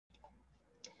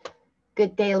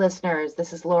Good day, listeners.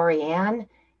 This is Lori Ann,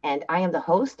 and I am the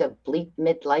host of Bleep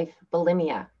Midlife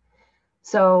Bulimia.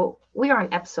 So, we are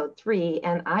on episode 3,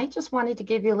 and I just wanted to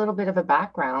give you a little bit of a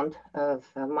background of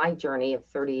my journey of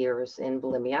 30 years in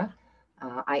bulimia.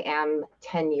 I am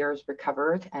 10 years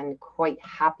recovered and quite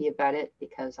happy about it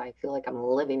because I feel like I'm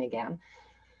living again.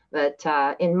 But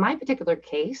in my particular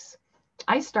case,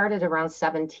 I started around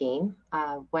 17.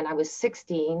 When I was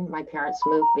 16, my parents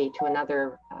moved me to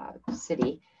another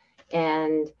city.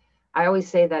 And I always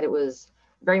say that it was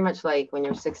very much like when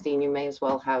you're 16, you may as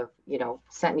well have,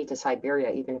 sent me to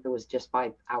Siberia, even if it was just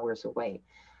 5 hours away.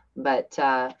 But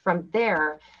from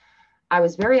there, I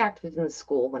was very active in the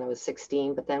school when I was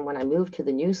 16. But then when I moved to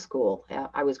the new school,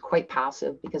 I was quite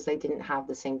passive because they didn't have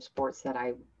the same sports that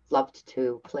I loved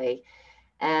to play.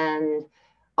 And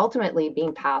ultimately,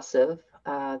 being passive,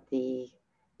 the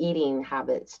eating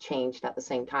habits changed at the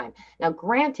same time. Now,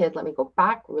 granted, let me go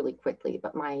back really quickly,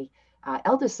 but my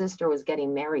eldest sister was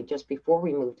getting married just before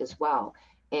we moved as well.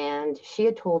 And she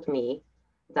had told me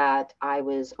that I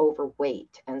was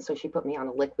overweight. And so she put me on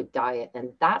a liquid diet.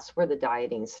 And that's where the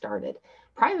dieting started.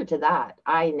 Prior to that,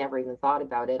 I never even thought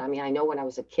about it. I mean, I know when I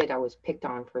was a kid, I was picked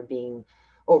on for being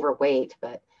overweight,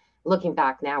 but looking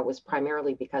back now was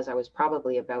primarily because I was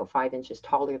probably about 5 inches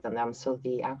taller than them. So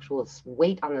the actual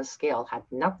weight on the scale had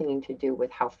nothing to do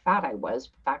with how fat I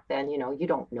was. Back then, you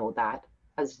don't know that,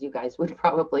 as you guys would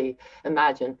probably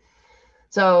imagine.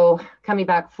 So coming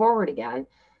back forward again,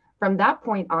 from that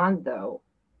point on, though,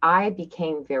 I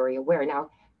became very aware.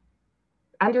 Now,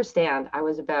 understand, I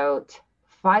was about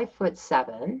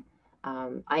 5'7".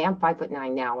 I am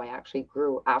 5'9" now. I actually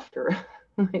grew after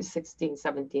my 16th,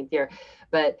 17th year,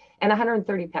 and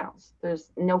 130 pounds.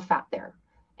 There's no fat there,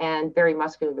 and very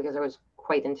muscular because I was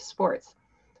quite into sports.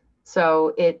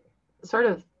 So it sort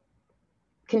of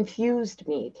confused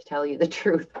me, to tell you the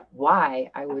truth,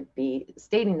 why I would be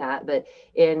stating that. But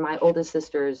in my oldest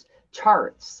sister's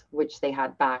charts, which they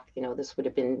had back, this would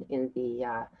have been in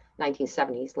the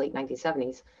 1970s, late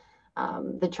 1970s,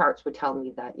 the charts would tell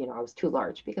me that, I was too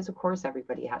large because, of course,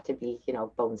 everybody had to be,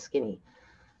 bone skinny.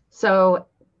 So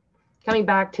coming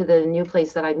back to the new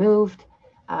place that I moved,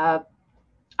 uh,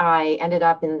 I ended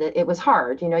up it was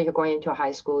hard. You're going into a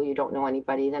high school, you don't know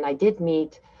anybody. Then I did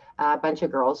meet a bunch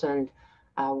of girls, and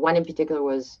one in particular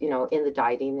was, in the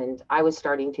dieting, and I was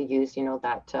starting to use,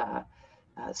 that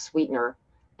sweetener,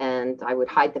 and I would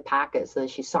hide the packets. And then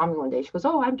she saw me one day. She goes,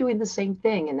 "Oh, I'm doing the same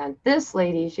thing." And then this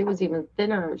lady, she was even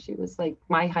thinner. She was like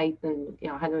my height and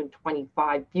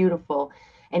 125, beautiful.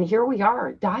 And here we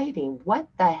are dieting. What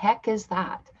the heck is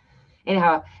that?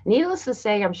 Anyhow, needless to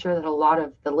say, I'm sure that a lot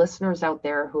of the listeners out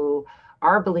there who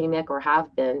are bulimic or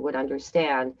have been would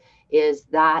understand is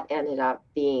that ended up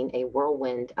being a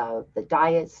whirlwind of the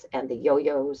diets and the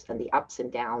yo-yos and the ups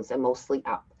and downs, and mostly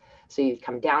up. So you'd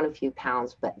come down a few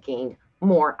pounds, but gained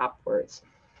more upwards.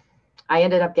 I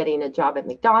ended up getting a job at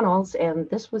McDonald's, and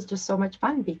this was just so much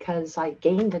fun because I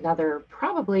gained another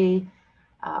probably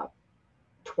uh,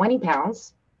 20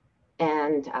 pounds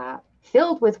and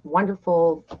filled with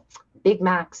wonderful Big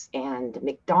Macs and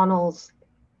McDonald's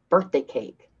birthday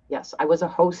cake. Yes, I was a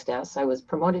hostess. I was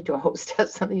promoted to a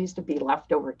hostess, and there used to be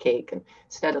leftover cake. And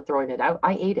instead of throwing it out,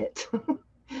 I ate it.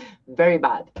 Very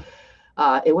bad.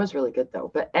 It was really good,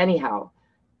 though. But anyhow,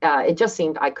 it just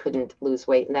seemed I couldn't lose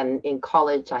weight. And then in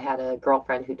college, I had a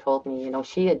girlfriend who told me,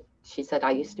 she said,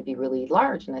 "I used to be really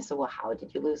large." And I said, "Well, how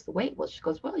did you lose the weight?" Well, she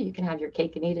goes, "Well, you can have your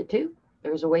cake and eat it too.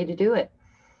 There's a way to do it."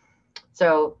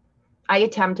 So I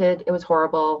attempted. It was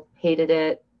horrible, hated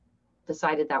it,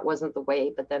 decided that wasn't the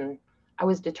way. But then I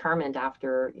was determined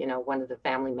after, one of the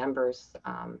family members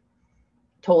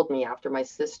told me, after my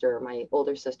sister, my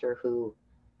older sister, who,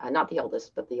 not the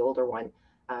eldest, but the older one,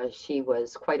 she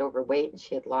was quite overweight and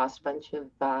she had lost a bunch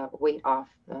of weight off.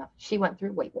 She went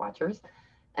through Weight Watchers.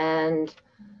 And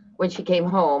when she came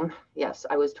home, yes,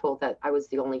 I was told that I was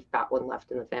the only fat one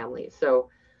left in the family. So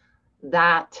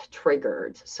that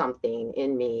triggered something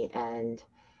in me. And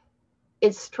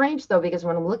it's strange, though, because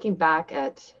when I'm looking back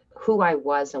at who I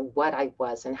was and what I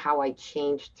was and how I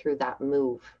changed through that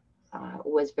move,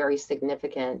 was very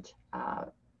significant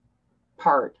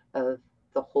part of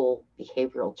the whole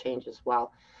behavioral change as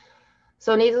well.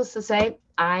 So, needless to say,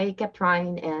 I kept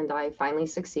trying and I finally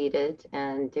succeeded.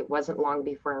 And it wasn't long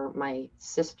before my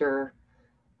sister,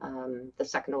 the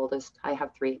second oldest, I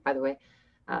have three, by the way,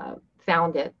 uh,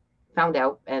 found it, found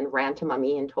out, and ran to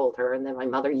mommy and told her. And then my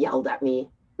mother yelled at me,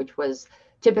 which was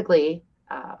typically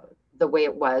the way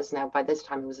it was. Now, by this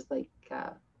time, it was like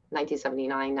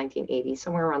 1979, 1980,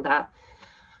 somewhere around that.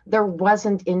 there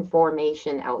wasn't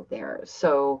information out there.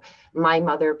 So my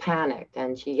mother panicked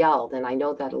and she yelled. And I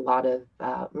know that a lot of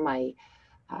my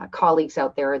colleagues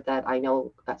out there that I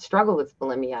know that struggle with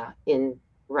bulimia in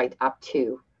right up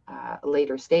to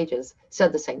later stages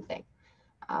said the same thing.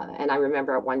 And I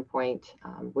remember at one point,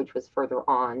 which was further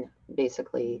on,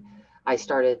 basically, I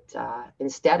started,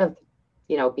 instead of,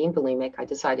 being bulimic, I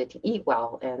decided to eat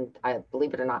well. And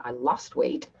believe it or not, I lost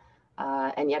weight.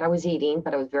 And yet I was eating,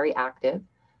 but I was very active.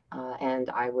 And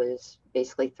I was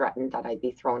basically threatened that I'd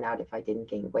be thrown out if I didn't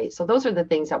gain weight. So those are the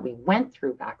things that we went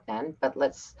through back then. But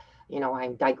let's,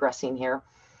 I'm digressing here.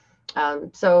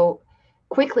 So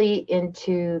quickly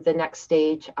into the next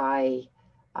stage, I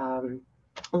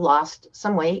lost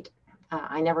some weight.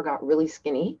 I never got really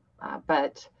skinny,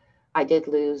 but I did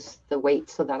lose the weight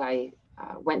so that I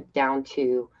went down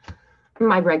to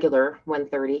my regular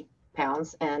 130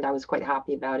 pounds, and I was quite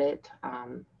happy about it.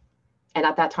 And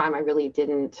at that time, I really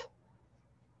didn't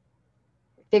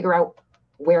figure out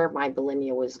where my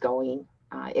bulimia was going.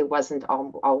 It wasn't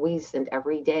always and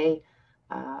every day.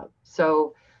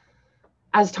 So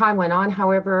as time went on,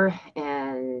 however,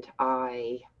 and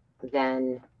I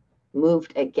then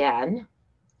moved again,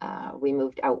 we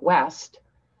moved out west,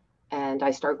 and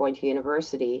I started going to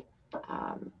university.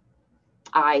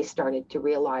 I started to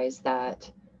realize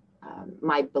that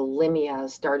my bulimia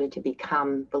started to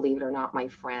become, believe it or not, my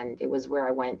friend. It was where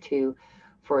I went to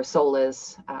for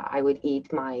solace. I would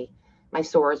eat my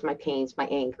sores, my pains, my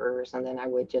angers, and then I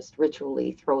would just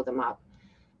ritually throw them up.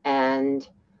 And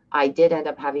I did end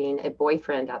up having a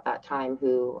boyfriend at that time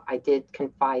who I did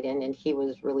confide in, and he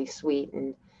was really sweet,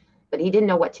 but he didn't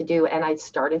know what to do. And I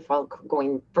started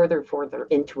going further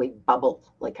into a bubble.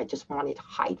 Like I just wanted to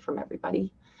hide from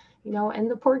everybody. And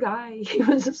the poor guy, he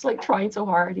was just like trying so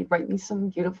hard. He'd write me some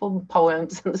beautiful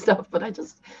poems and stuff, but I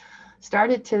just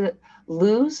started to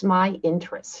lose my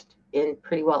interest in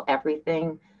pretty well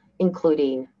everything,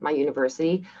 including my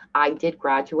university. I did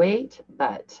graduate,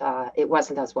 but it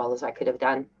wasn't as well as I could have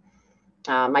done.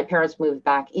 My parents moved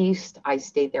back east. I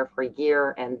stayed there for a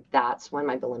year, and that's when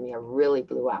my bulimia really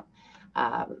blew up.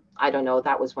 I don't know,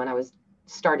 that was when I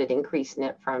started increasing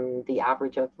it from the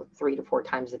average of 3 to 4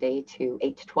 times a day to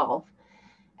 8 to 12.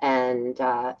 And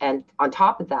on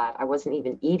top of that, I wasn't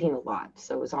even eating a lot.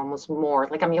 So it was almost more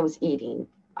like, I was eating.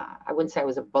 I wouldn't say I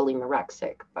was a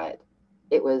bulimirexic, but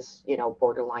it was,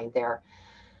 borderline there.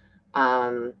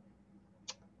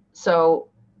 So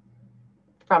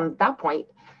from that point,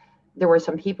 there were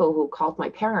some people who called my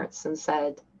parents and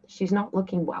said, she's not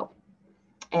looking well.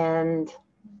 And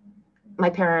my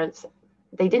parents,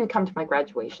 they didn't come to my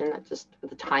graduation, that's just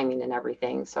the timing and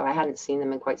everything. So I hadn't seen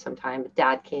them in quite some time. But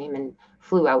Dad came and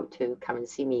flew out to come and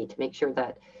see me to make sure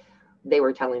that they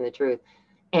were telling the truth.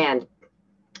 And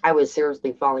I was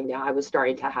seriously falling down. I was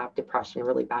starting to have depression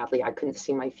really badly. I couldn't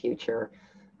see my future.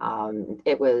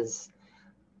 It was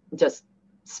just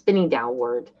spinning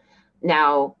downward.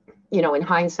 Now, in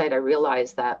hindsight, I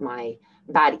realized that my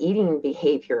bad eating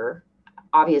behavior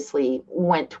obviously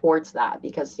went towards that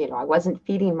because, I wasn't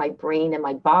feeding my brain and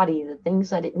my body the things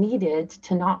that it needed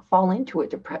to not fall into a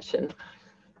depression.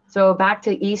 So back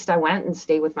to East, I went and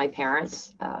stayed with my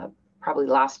parents, probably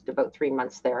lasted about 3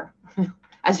 months there.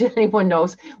 As anyone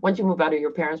knows, once you move out of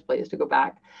your parents' place to go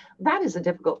back, that is a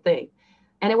difficult thing.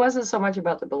 And it wasn't so much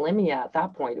about the bulimia at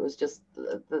that point. It was just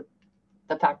the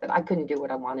fact that I couldn't do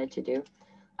what I wanted to do.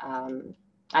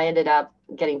 I ended up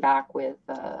getting back with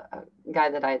a guy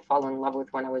that I had fallen in love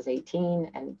with when I was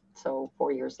 18. And so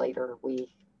 4 years later,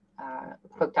 we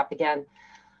hooked up again,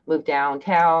 moved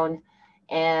downtown.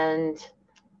 And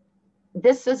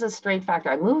this is a strange factor.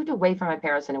 I moved away from my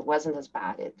parents and it wasn't as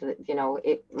bad.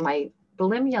 My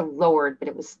bulimia lowered, but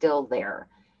it was still there.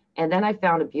 And then I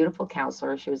found a beautiful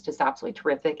counselor. She was just absolutely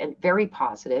terrific and very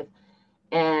positive.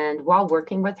 And while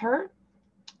working with her,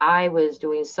 I was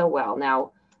doing so well.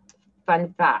 Now,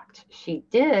 fun fact, she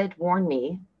did warn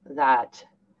me that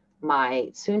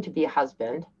my soon-to-be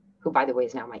husband, who by the way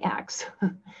is now my ex,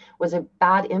 was a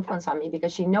bad influence on me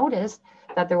because she noticed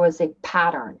that there was a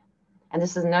pattern. And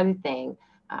this is another thing.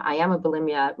 I am a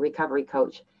bulimia recovery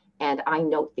coach, and I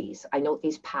note these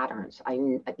patterns.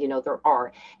 There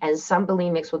are. And some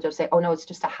bulimics will just say, oh, no, it's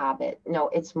just a habit. No,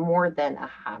 it's more than a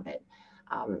habit.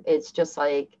 It's just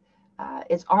like,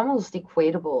 it's almost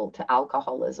equatable to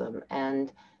alcoholism.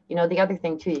 And the other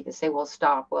thing too, you can say, well,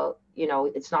 stop. Well,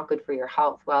 it's not good for your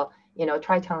health. Well,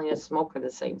 try telling a smoker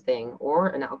the same thing, or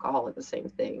an alcoholic the same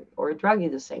thing, or a druggie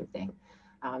the same thing.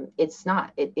 It's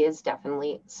not. It is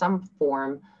definitely some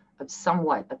form of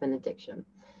somewhat of an addiction.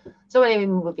 So anyway,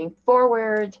 moving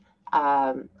forward,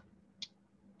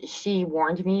 she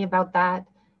warned me about that.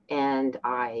 and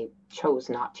I chose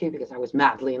not to because I was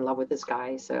madly in love with this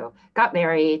guy. So got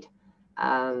married,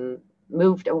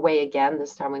 moved away again.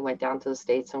 This time we went down to the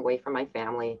States and away from my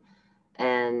family.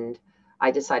 And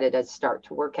I decided I'd start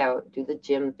to work out, do the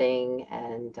gym thing,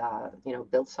 and,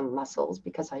 build some muscles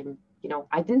because I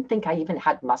didn't think I even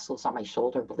had muscles on my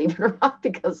shoulder, believe it or not,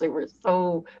 because they were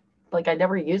so, like, I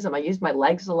never used them. I used my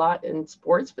legs a lot in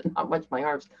sports, but not much my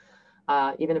arms.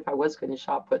 Even if I was good in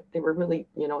shot put, they were really,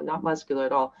 not muscular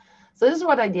at all. So this is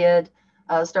what I did.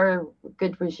 Started a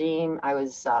good regime. I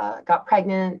got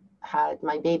pregnant, had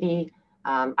my baby.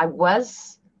 I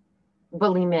was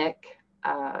bulimic,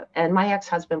 and my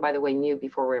ex-husband, by the way, knew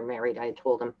before we were married. I had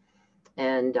told him,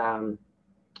 and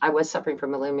I was suffering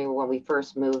from bulimia when we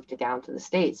first moved down to the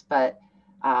States. But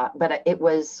it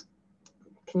was,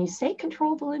 can you say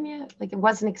controlled bulimia? Like, it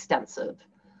wasn't extensive.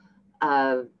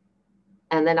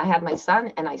 And then I had my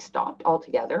son, and I stopped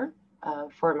altogether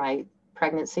for my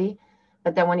pregnancy.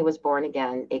 But then when he was born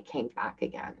again, it came back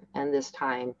again. And this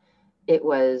time it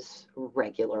was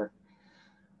regular.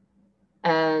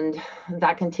 And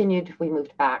that continued. We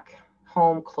moved back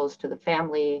home close to the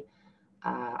family.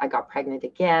 I got pregnant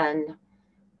again.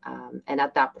 And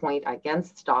at that point, I again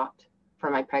stopped for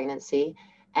my pregnancy.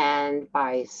 And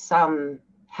by some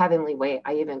heavenly way,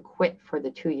 I even quit for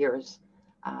the 2 years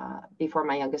before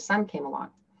my youngest son came along.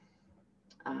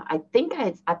 I think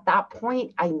at that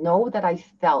point, I know that I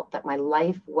felt that my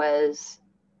life was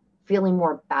feeling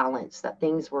more balanced, that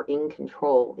things were in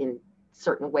control in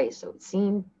certain ways. So it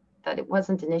seemed that it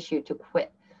wasn't an issue to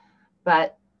quit.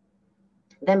 But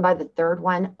then by the third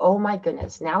one, oh my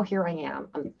goodness, now here I am.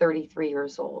 I'm 33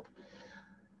 years old.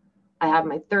 I have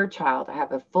my third child. I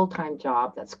have a full-time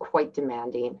job that's quite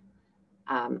demanding.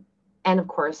 And of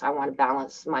course, I want to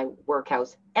balance my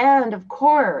workouts. And of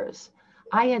course,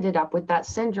 I ended up with that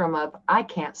syndrome of I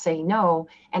can't say no.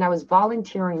 And I was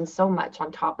volunteering so much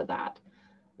on top of that,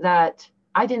 that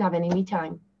I didn't have any me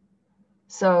time.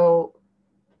 So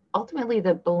ultimately,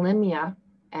 the bulimia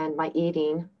and my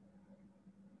eating,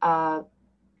 I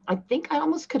think I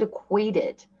almost could equate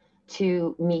it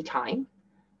to me time.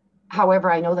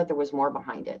 However, I know that there was more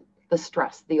behind it, the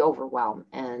stress, the overwhelm,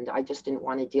 and I just didn't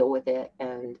want to deal with it.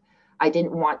 And I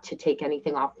didn't want to take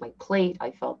anything off my plate.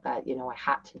 I felt that, I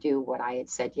had to do what I had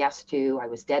said yes to. I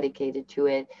was dedicated to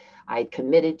it. I had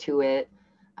committed to it.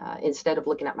 Instead of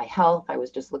looking at my health, I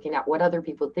was just looking at what other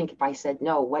people think if I said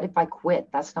no. What if I quit?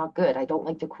 That's not good. I don't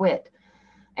like to quit.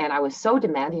 And I was so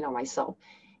demanding on myself.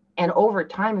 And over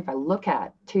time, if I look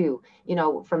at too,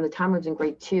 from the time I was in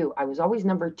grade 2, I was always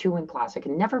number 2 in class. I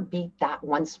could never beat that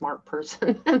one smart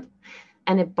person.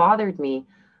 And it bothered me.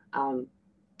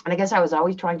 And I guess I was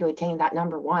always trying to attain that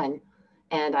number 1.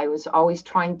 And I was always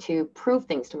trying to prove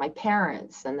things to my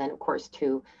parents. And then, of course,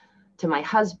 to my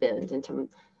husband and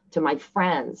to my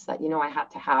friends that, I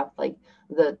had to have like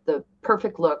the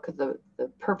perfect look, the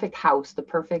perfect house, the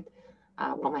perfect,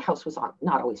 well, my house was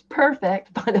not always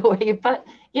perfect, by the way, but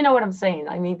you know what I'm saying?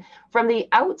 I mean, from the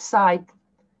outside,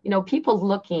 people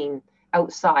looking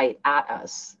outside at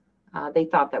us, they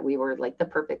thought that we were like the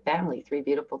perfect family, 3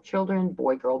 beautiful children,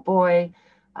 boy, girl, boy.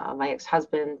 My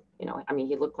ex-husband,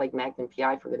 he looked like Magnum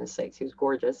PI, for goodness sakes. He was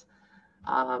gorgeous,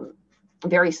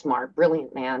 very smart,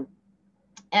 brilliant man.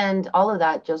 And all of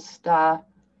that just,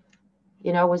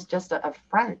 was just a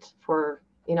front for,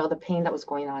 the pain that was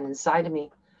going on inside of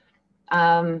me.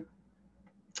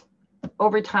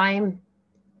 Over time,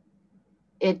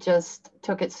 it just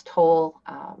took its toll.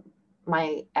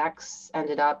 My ex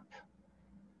ended up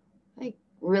like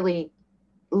really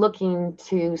looking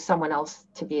to someone else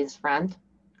to be his friend.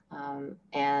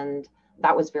 And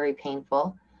that was very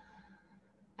painful.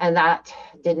 And that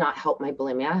did not help my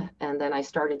bulimia. And then I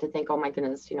started to think, oh my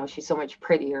goodness, she's so much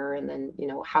prettier. And then,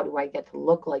 how do I get to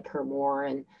look like her more?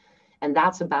 And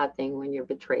that's a bad thing when you're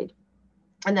betrayed.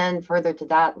 And then further to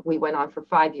that, we went on for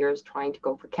 5 years trying to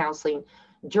go for counseling.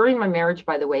 During my marriage,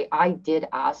 by the way, I did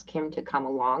ask him to come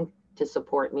along to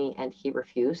support me, and he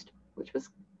refused, which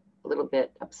was a little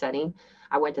bit upsetting.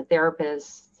 I went to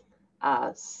therapists,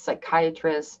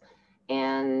 psychiatrists,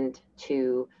 and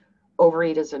to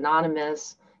Overeaters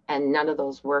Anonymous, and none of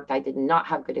those worked. I did not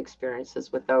have good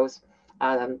experiences with those.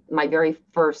 My very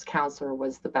first counselor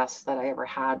was the best that I ever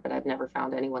had, but I've never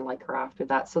found anyone like her after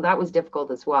that. So that was difficult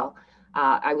as well.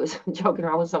 I was joking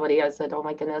around with somebody. I said, oh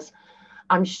my goodness,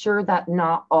 I'm sure that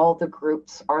not all the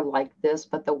groups are like this,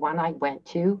 but the one I went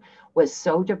to was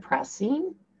so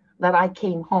depressing that I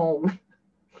came home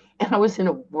and I was in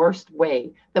a worse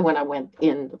way than when I went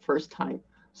in the first time.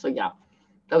 So yeah,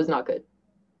 that was not good.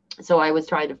 So I was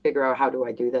trying to figure out, how do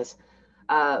I do this?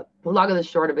 The long and the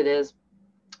short of it is,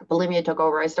 bulimia took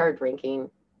over. I started drinking.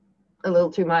 a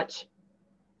little too much,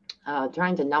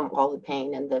 trying to numb all the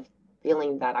pain and the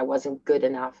feeling that I wasn't good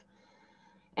enough.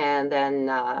 And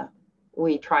then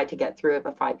we tried to get through it,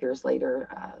 but 5 years later,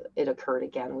 it occurred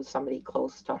again with somebody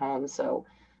close to home. So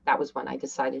that was when I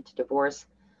decided to divorce.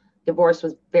 Divorce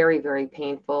was very, very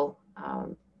painful.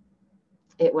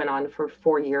 It went on for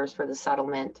 4 years for the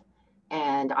settlement.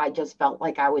 And I just felt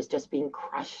like I was just being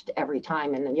crushed every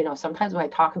time. And, you know, sometimes when I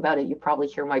talk about it, you probably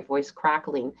hear my voice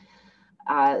crackling.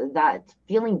 That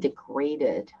feeling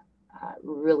degraded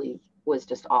really was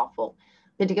just awful,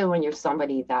 particularly when you're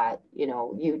somebody that, you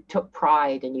know, you took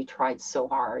pride and you tried so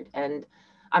hard. And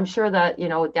I'm sure that, you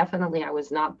know, definitely I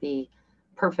was not the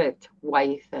perfect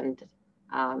wife. And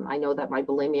I know that my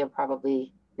bulimia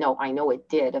probably, no, I know it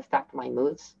did affect my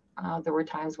moods. There were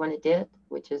times when it did,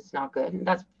 which is not good. And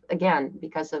that's, again,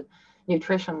 because of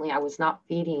nutritionally, I was not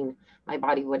feeding my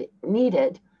body what it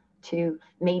needed to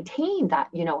maintain that,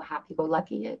 you know,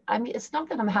 happy-go-lucky. I mean, it's not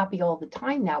that I'm happy all the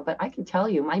time now, but I can tell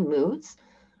you my moods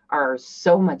are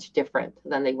so much different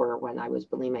than they were when I was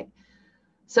bulimic.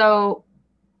 So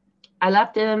I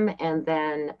left him, and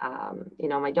then, you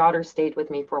know, my daughter stayed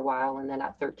with me for a while, and then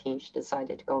at 13, she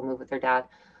decided to go move with her dad.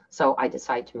 So I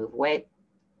decided to move away,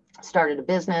 started a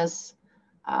business,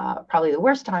 probably the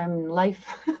worst time in life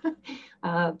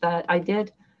that I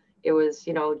did. It was,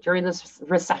 you know, during this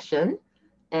recession.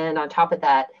 And on top of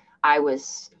that, I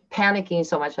was panicking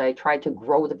so much that I tried to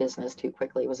grow the business too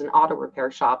quickly. It was an auto repair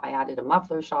shop. I added a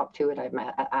muffler shop to it. I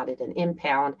added an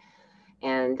impound,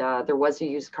 and there was a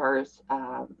used cars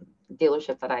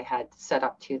dealership that I had set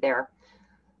up to there.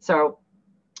 So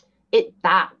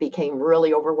that became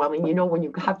really overwhelming. You know, when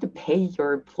you have to pay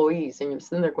your employees and you're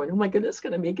sitting there going, oh my goodness,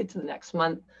 going to make it to the next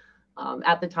month.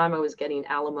 At the time I was getting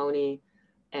alimony,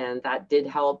 and that did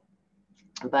help.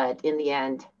 But in the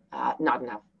end, not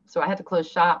enough. So I had to close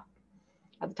shop.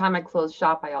 At the time I closed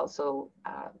shop, I also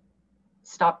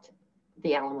stopped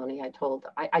the alimony.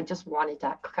 I just wanted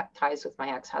to cut ties with my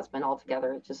ex-husband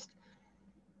altogether. It just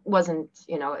wasn't,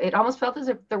 you know, it almost felt as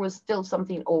if there was still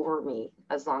something over me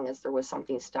as long as there was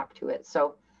something stuck to it.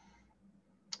 So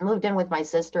I moved in with my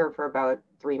sister for about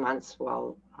 3 months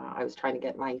while I was trying to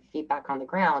get my feet back on the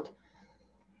ground.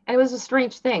 And it was a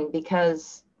strange thing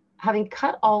because having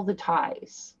cut all the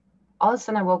ties, all of a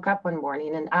sudden I woke up one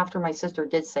morning, and after my sister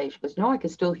did say, she goes, no, I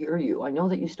can still hear you. I know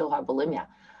that you still have bulimia.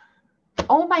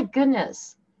 Oh my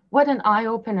goodness, what an eye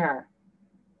opener.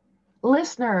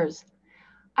 Listeners,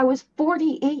 I was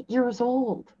 48 years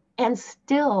old and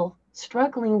still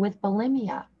struggling with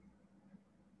bulimia.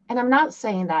 And I'm not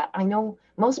saying that. I know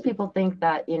most people think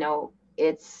that, you know,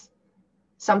 it's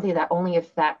something that only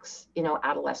affects, you know,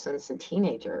 adolescents and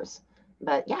teenagers.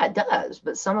 But yeah, it does.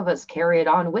 But some of us carry it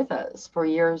on with us for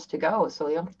years to go. So,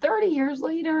 you know, 30 years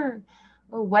later,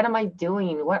 oh, what am I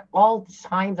doing? What all the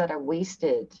time that I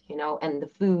wasted, you know, and the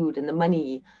food and the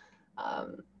money,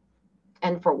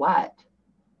 and for what?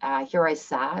 Here I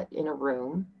sat in a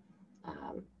room.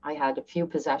 I had a few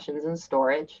possessions in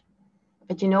storage,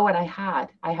 but you know what I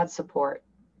had? I had support.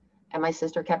 And my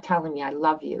sister kept telling me, I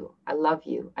love you. I love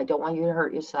you. I don't want you to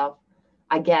hurt yourself.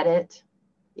 I get it,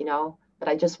 you know, but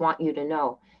I just want you to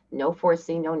know, no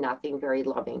forcing, no nothing, very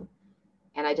loving.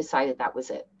 And I decided that was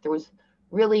it. There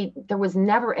was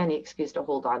never any excuse to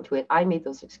hold on to it. I made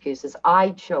those excuses.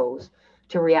 I chose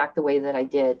to react the way that I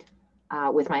did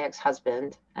with my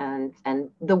ex-husband, and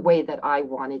the way that I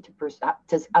wanted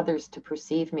to others to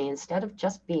perceive me, instead of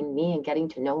just being me and getting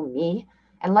to know me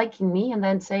and liking me and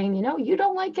then saying, you know, you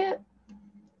don't like it.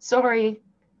 Sorry.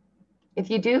 If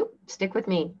you do, stick with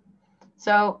me.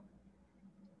 So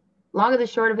long of the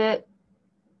short of it,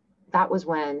 that was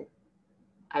when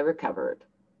I recovered.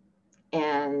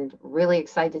 And really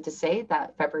excited to say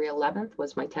that February 11th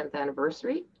was my 10th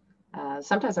anniversary.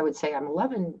 Sometimes I would say I'm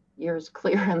 11 years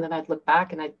clear, and then I'd look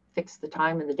back and I'd fix the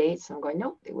time and the dates, and I'm going,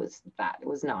 nope, it was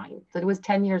 9. So it was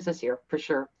 10 years this year, for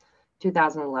sure,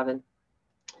 2011.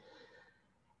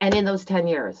 And in those 10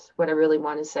 years, what I really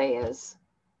want to say is,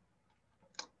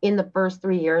 in the first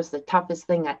 3 years, the toughest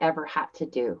thing I ever had to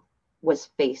do was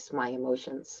face my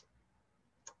emotions.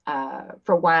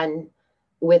 For one,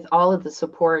 with all of the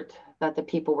support that the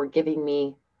people were giving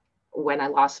me when I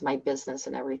lost my business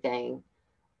and everything,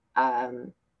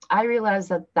 I realized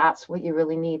that that's what you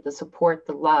really need, the support,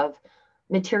 the love.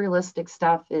 Materialistic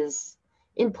stuff is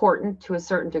important to a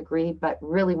certain degree, but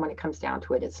really when it comes down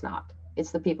to it, it's not.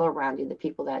 It's the people around you, the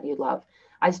people that you love.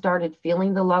 I started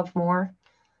feeling the love more.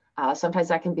 Sometimes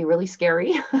that can be really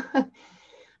scary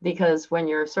because when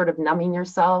you're sort of numbing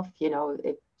yourself, you know,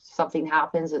 if something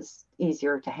happens, it's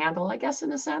easier to handle, I guess,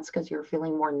 in a sense, because you're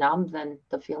feeling more numb than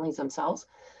the feelings themselves.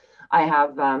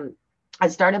 I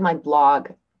started my blog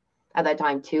at that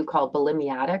time too, called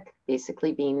bulimiatic,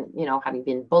 basically being, having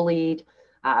been bullied,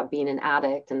 being an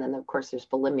addict. And then of course there's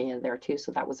bulimia there too.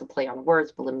 So that was a play on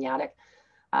words, bulimiatic.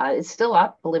 It's still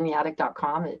up,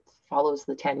 bulimiatic.com. It follows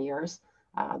the 10 years.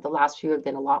 The last few have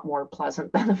been a lot more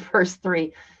pleasant than the first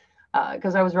three,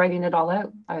 because I was writing it all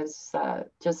out. I was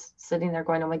just sitting there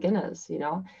going, oh my goodness,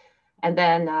 and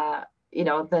then,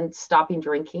 then stopping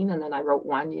drinking. And then I wrote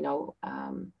one,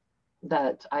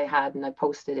 that I had, and I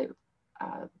posted it,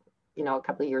 a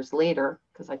couple of years later,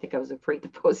 because I think I was afraid to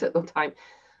post it at the time.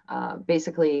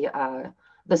 Basically,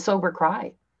 the sober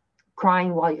cry,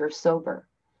 crying while you're sober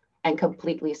and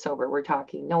completely sober. We're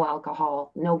talking no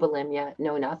alcohol, no bulimia,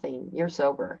 no nothing. You're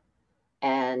sober.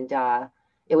 And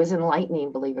it was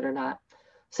enlightening, believe it or not.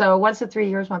 So once the 3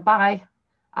 years went by,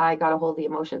 I got a hold of the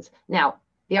emotions. Now,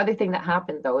 the other thing that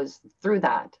happened though is through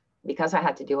that, because I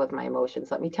had to deal with my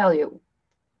emotions, let me tell you,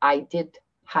 I did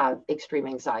have extreme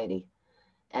anxiety.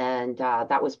 And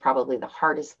that was probably the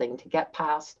hardest thing to get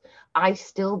past. I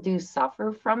still do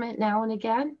suffer from it now and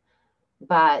again,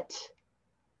 but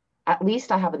at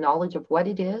least I have a knowledge of what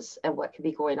it is and what could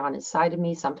be going on inside of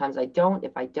me. Sometimes I don't.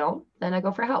 If I don't, then I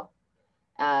go for help.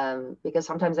 Because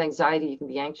sometimes anxiety, you can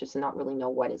be anxious and not really know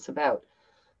what it's about.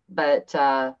 But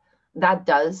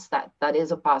that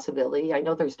is a possibility. I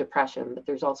know there's depression, but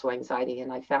there's also anxiety.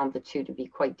 And I found the two to be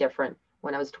quite different.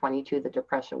 When I was 22, the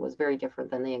depression was very different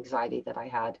than the anxiety that I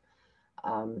had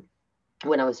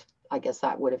when I guess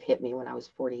that would have hit me when I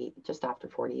was 40, just after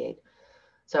 48.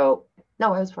 So,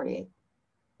 no, I was 48.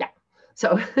 Yeah.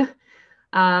 So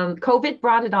COVID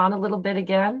brought it on a little bit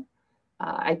again.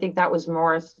 I think that was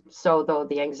more so, though,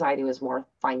 the anxiety was more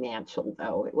financial,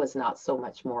 though. It was not so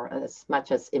much as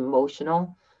much as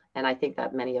emotional. And I think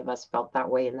that many of us felt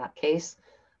that way in that case.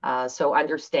 So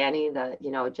understanding that,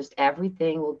 just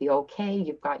everything will be okay.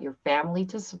 You've got your family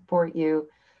to support you.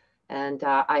 And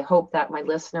I hope that my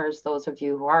listeners, those of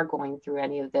you who are going through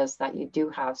any of this, that you do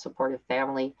have supportive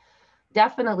family.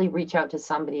 Definitely reach out to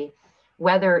somebody,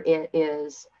 whether it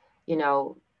is,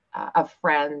 a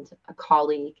friend, a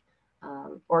colleague,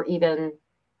 or even,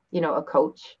 a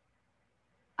coach.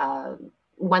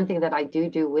 One thing that I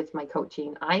do with my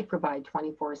coaching, I provide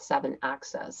 24/7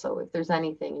 access. So if there's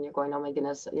anything and you're going, oh my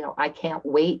goodness, I can't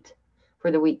wait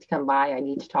for the week to come by, I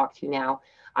need to talk to you now,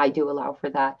 I do allow for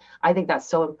that. I think that's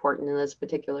so important in this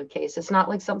particular case. It's not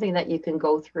like something that you can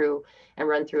go through and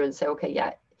run through and say, okay,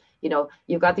 yeah,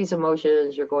 you've got these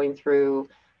emotions, you're going through,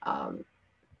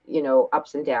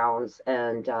 ups and downs,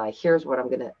 and here's what I'm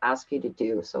going to ask you to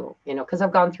do. So, because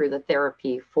I've gone through the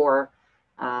therapy for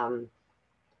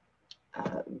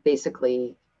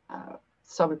basically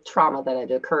some trauma that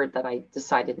had occurred that I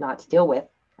decided not to deal with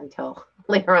until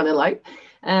later on in life.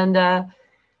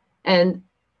 And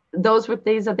those were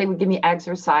things that they would give me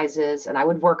exercises, and I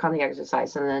would work on the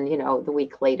exercise. And then, the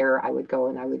week later I would go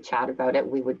and I would chat about it.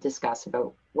 We would discuss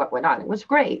about what went on. It was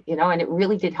great, and it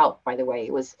really did help, by the way.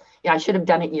 It was, I should have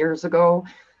done it years ago.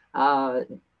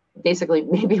 Basically,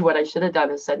 maybe what I should have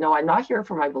done is said, no, I'm not here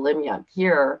for my bulimia. I'm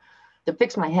here to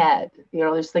fix my head.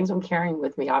 There's things I'm carrying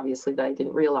with me, obviously, that I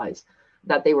didn't realize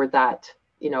that they were that,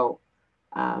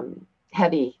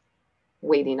 heavy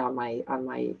weighting on my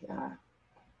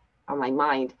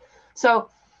mind. So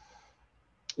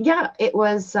yeah, it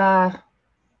was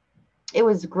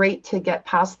great to get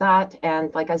past that.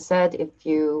 And like I said, if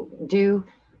you do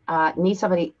need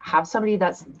somebody, have somebody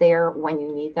that's there when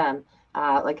you need them.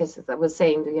 Like I was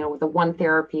saying, the one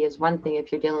therapy is one thing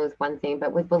if you're dealing with one thing,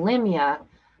 but with bulimia,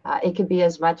 it could be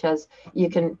as much as you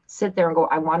can sit there and go,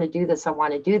 I want to do this,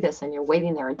 and you're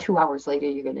waiting there, and 2 hours later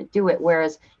you're going to do it.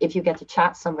 Whereas if you get to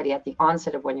chat somebody at the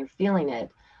onset of when you're feeling it,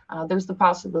 there's the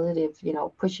possibility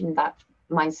of pushing that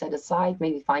mindset aside,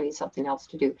 maybe finding something else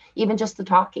to do. Even just the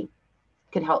talking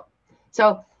could help.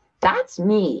 So that's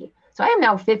me. So I am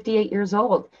now 58 years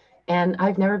old, and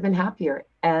I've never been happier.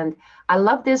 And I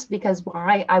love this because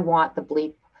why I want the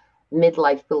Bleep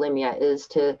Midlife Bulimia is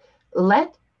to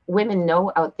let women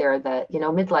know out there that,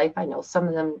 midlife, I know some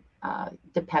of them,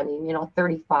 depending,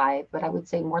 35, but I would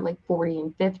say more like 40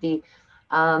 and 50,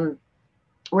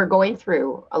 we're going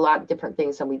through a lot of different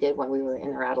things than we did when we were in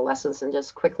our adolescence. And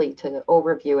just quickly to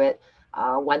overview it,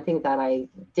 one thing that I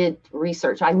did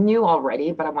research, I knew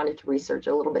already, but I wanted to research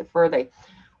a little bit further,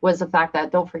 was the fact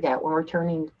that, don't forget, when we're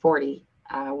turning 40,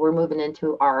 we're moving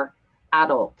into our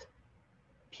adult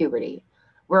puberty.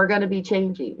 We're going to be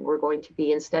changing. We're going to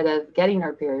be, instead of getting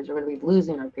our periods, we're going to be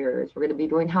losing our periods. We're going to be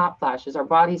doing hot flashes. Our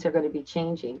bodies are going to be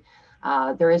changing.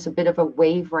 There is a bit of a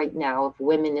wave right now of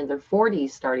women in their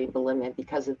 40s starting bulimia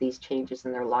because of these changes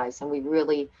in their lives. And we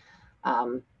really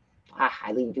I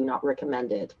highly do not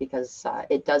recommend it, because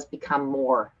it does become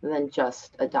more than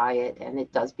just a diet, and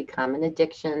it does become an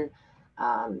addiction,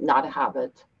 not a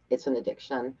habit. It's an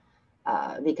addiction,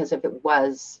 because if it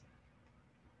was,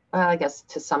 well, I guess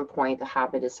to some point, a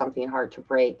habit is something hard to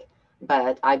break,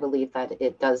 but I believe that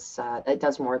it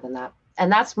does more than that. And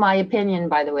that's my opinion,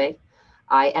 by the way.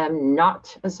 I am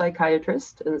not a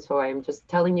psychiatrist, and so I'm just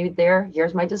telling you there.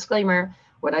 Here's my disclaimer.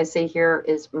 What I say here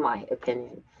is my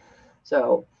opinion.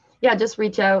 So yeah, just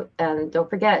reach out, and don't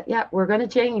forget, yeah, we're going to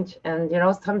change. And, you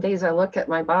know, some days I look at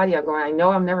my body, I'm going, I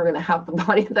know I'm never going to have the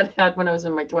body that I had when I was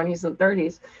in my 20s and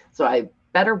 30s. So I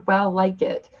better well like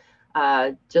it.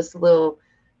 Just a little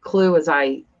clue as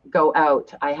I go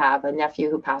out. I have a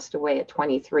nephew who passed away at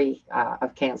 23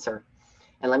 of cancer.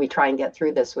 And let me try and get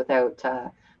through this without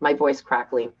my voice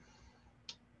crackling.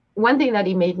 One thing that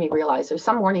he made me realize, there's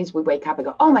some mornings we wake up and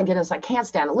go, oh my goodness, I can't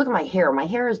stand it. Look at my hair. My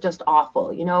hair is just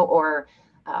awful, you know, or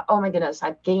oh my goodness,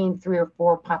 I've gained 3 or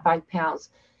 4, 5 pounds.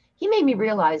 He made me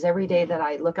realize every day that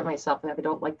I look at myself and if I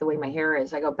don't like the way my hair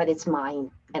is, I go, but it's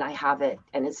mine and I have it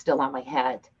and it's still on my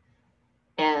head.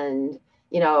 And,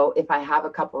 you know, if I have a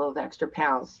couple of extra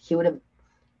pounds, he would have,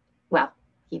 well,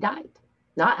 he died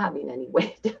not having any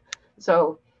weight.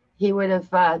 So he would have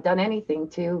done anything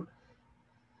to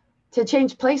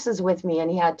change places with me. And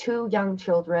he had 2 young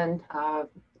children,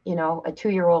 you know, a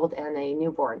 2-year-old and a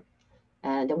newborn,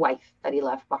 and a wife that he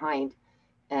left behind.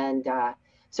 And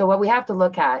so what we have to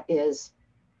look at is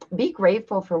be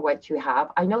grateful for what you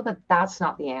have. I know that that's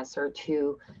not the answer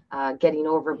to getting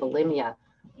over bulimia,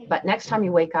 but next time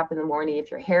you wake up in the morning, if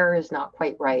your hair is not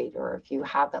quite right, or if you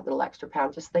have that little extra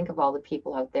pound, just think of all the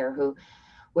people out there who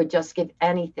would just give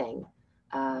anything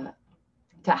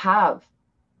to have,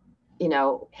 you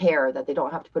know, hair that they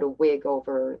don't have to put a wig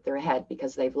over their head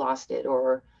because they've lost it,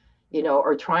 or, you know,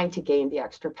 or trying to gain the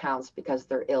extra pounds because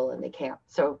they're ill and they can't.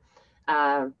 So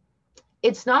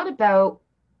it's not about,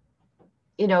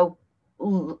 you know,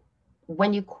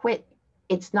 when you quit,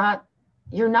 it's not,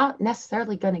 you're not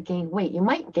necessarily going to gain weight. You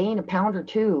might gain a pound or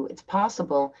 2. It's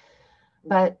possible,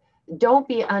 but don't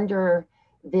be under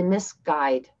the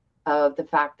misguide of the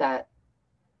fact that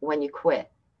when you quit,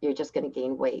 you're just going to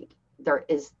gain weight. There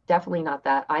is definitely not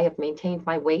that. I have maintained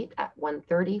my weight at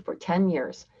 130 for 10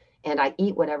 years, and I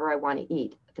eat whatever I want to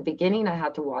eat. At the beginning, I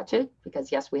had to watch it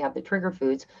because, yes, we have the trigger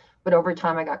foods, but over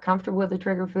time, I got comfortable with the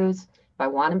trigger foods. If I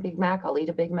want a Big Mac, I'll eat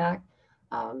a Big Mac.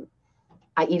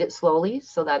 I eat it slowly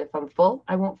so that if I'm full,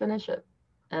 I won't finish it.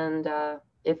 And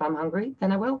if I'm hungry,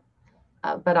 then I will.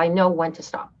 But I know when to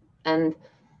stop. And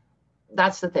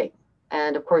that's the thing.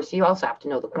 And of course, you also have to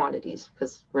know the quantities,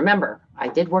 because remember, I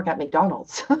did work at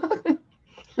McDonald's.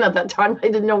 At that time, I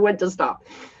didn't know when to stop.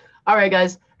 All right,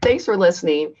 guys, thanks for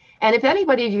listening. And if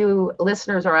anybody of you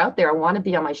listeners are out there and want to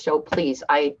be on my show, please,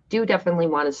 I do definitely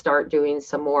want to start doing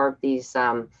some more of these.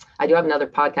 I do have another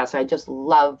podcast. I just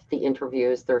love the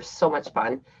interviews. They're so much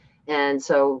fun. And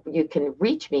so you can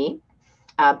reach me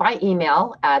by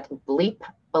email at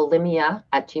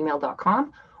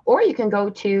bleepbulimia@gmail.com. Or you can go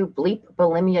to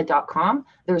bleepbulimia.com.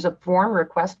 There's a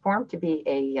request form to be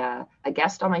a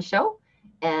guest on my show.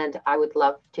 And I would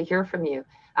love to hear from you.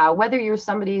 Whether you're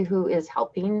somebody who is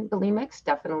helping bulimics,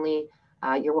 definitely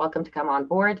you're welcome to come on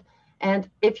board. And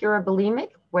if you're a bulimic,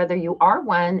 whether you are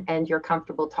one and you're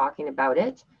comfortable talking about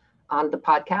it on the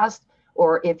podcast,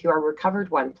 or if you're a recovered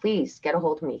one, please get a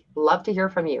hold of me. Love to hear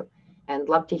from you and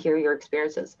love to hear your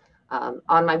experiences.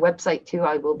 On my website too,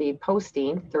 I will be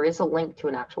posting, there is a link to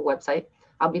an actual website.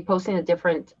 I'll be posting the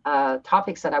different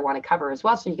topics that I want to cover as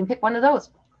well. So you can pick one of those.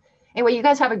 Anyway, you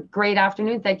guys have a great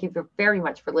afternoon. Thank you very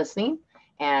much for listening.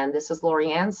 And this is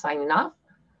Lori Ann signing off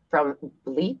from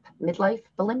Bleep Midlife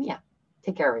Bulimia.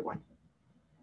 Take care, everyone.